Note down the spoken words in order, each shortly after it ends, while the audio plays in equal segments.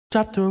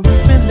Drop the roof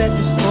and let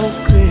the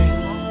smoke clear.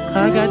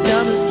 I got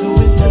diamonds to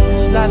it, cause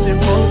the slides in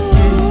both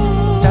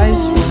ears.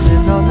 Dice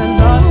rolling on the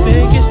Las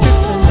Vegas strip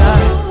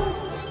tonight.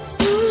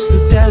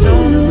 Slip that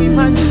on and we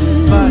might miss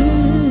the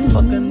fight.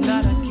 Fuck a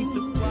night, I keep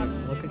the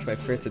quiet. Welcome to my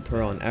first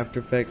tutorial on After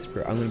Effects,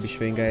 where I'm going to be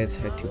showing you guys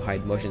how to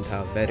hide motion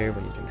tile better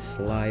when you're doing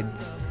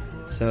slides.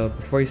 So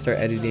before you start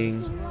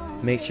editing,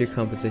 make sure your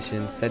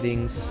composition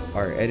settings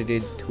are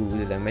edited to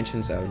the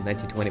dimensions of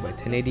 1920 by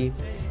 1080.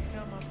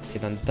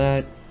 Get on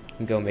that.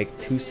 Go make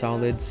two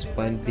solids,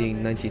 one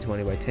being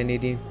 1920 by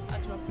 1080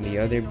 and the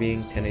other being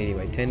 1080 by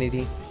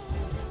 1080.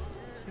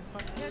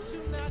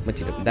 Once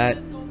you've done that,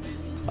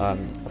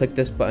 click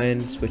this button,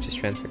 switch this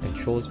transfer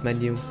controls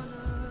menu,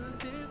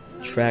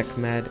 track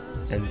matte,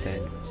 and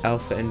then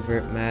alpha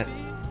invert matte.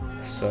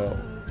 So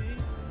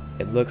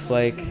it looks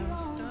like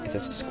it's a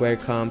square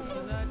comp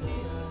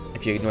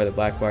if you ignore the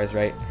black bars,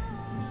 right?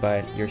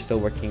 But you're still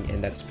working in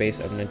that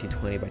space of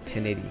 1920 by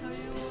 1080.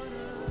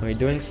 When you're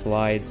doing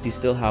slides, you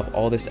still have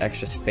all this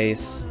extra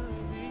space.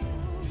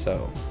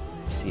 So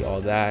you see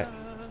all that,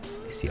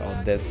 you see all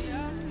this.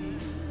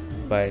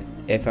 But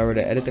if I were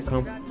to edit the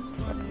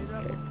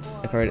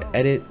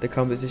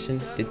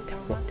composition, did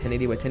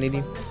 1080 by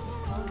 1080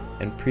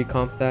 and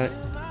pre-comp that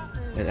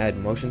and add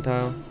motion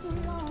tile,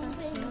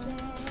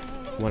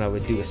 when I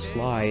would do a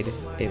slide,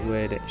 it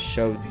would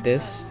show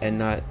this and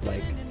not,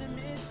 like,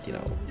 you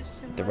know,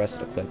 the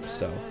rest of the clip.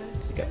 So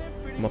you got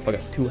motherfucker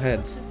two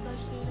heads.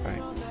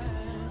 Alright.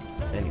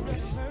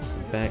 Anyways,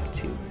 back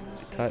to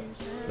the top.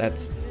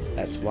 That's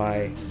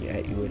why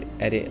you would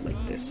edit like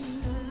this.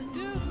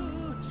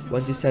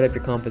 Once you set up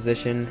your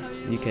composition,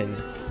 you can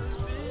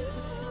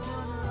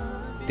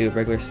do a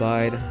regular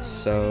slide.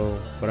 So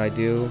what I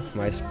do for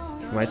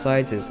my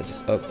slides is I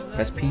just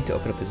press P to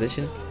open a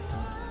position,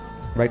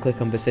 right click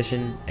on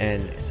position,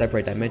 and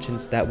separate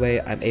dimensions. That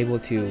way I'm able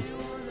to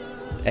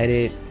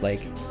edit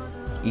like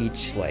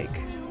each, like,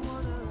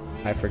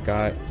 I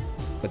forgot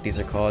what these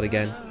are called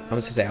again. I'm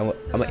just gonna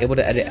say I'm able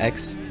to edit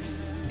X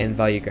and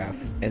value graph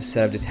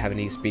instead of just having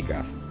a speed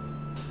graph.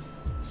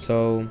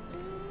 So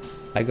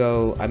I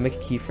make a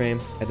keyframe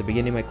at the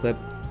beginning of my clip,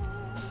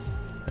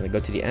 and then go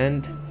to the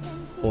end,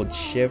 hold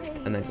shift,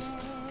 and then just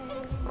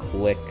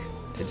click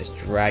and just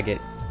drag it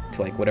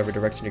to like whatever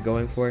direction you're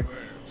going for.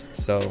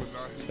 So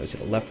go to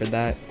the left for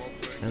that,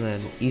 and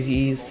then easy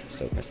ease.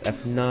 So press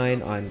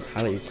F9 on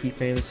highlight your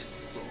keyframes.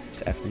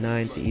 Press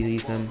F9 to easy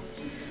ease them,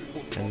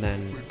 and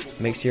then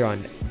make sure you're on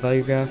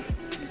value graph.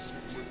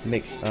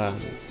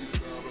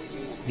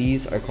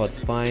 These are called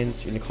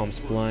spines. You're gonna call them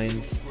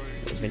splines.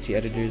 DaVinci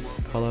editors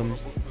call them.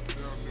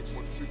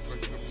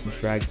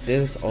 Drag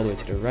this all the way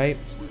to the right.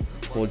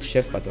 Hold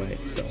shift, by the way.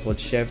 So hold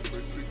shift,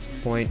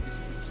 point,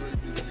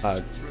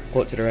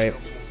 pull it to the right.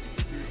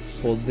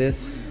 Hold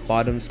this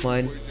bottom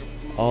spline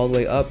all the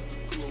way up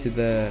to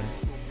the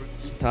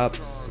top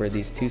where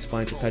these two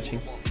spines are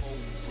touching.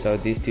 So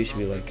these two should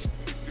be like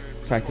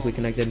practically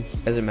connected.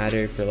 Doesn't matter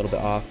if you're a little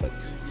bit off, but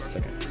it's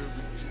okay.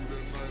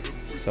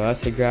 So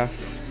that's the graph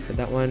for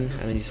that one,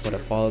 and then you just want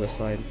to follow the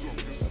slide,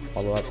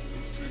 follow up.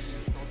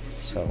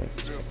 So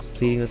just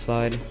completing the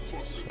slide.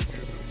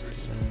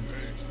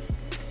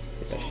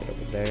 Put that shit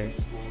over there,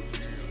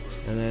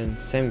 and then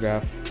same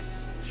graph,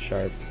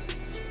 sharp,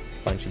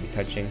 spine should be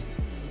touching.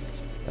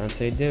 That's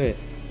how you do it.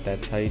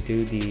 That's how you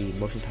do the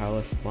motion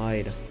tile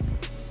slide.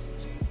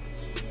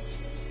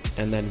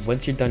 And then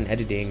once you're done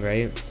editing,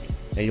 right,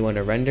 and you want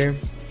to render,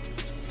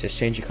 just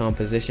change your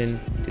composition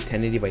to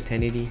 1080 by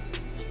 1080.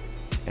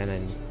 And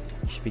then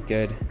you should be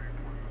good.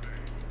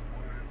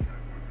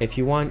 If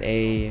you want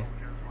a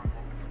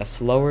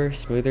slower,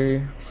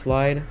 smoother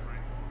slide,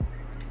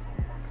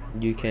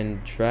 you can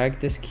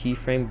drag this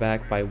keyframe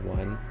back by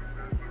 1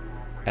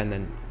 and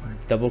then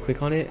double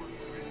click on it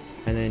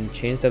and then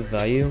change the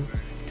value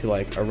to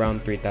like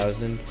around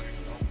 3000.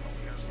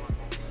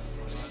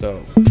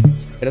 So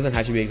it doesn't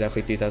have to be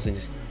exactly 3000,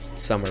 just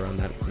somewhere around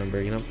that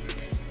number, you know.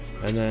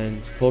 And then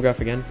full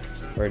graph again,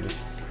 or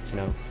just, you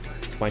know,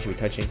 spine should be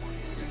touching.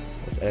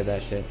 Let's edit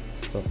that shit.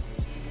 Cool.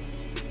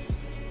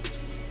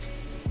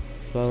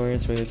 Slower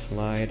and smoother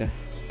slide,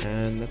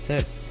 and that's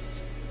it.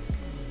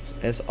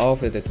 That's all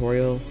for the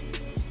tutorial.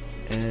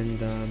 And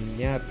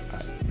yeah,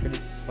 pretty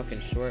fucking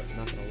short,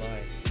 not gonna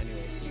lie.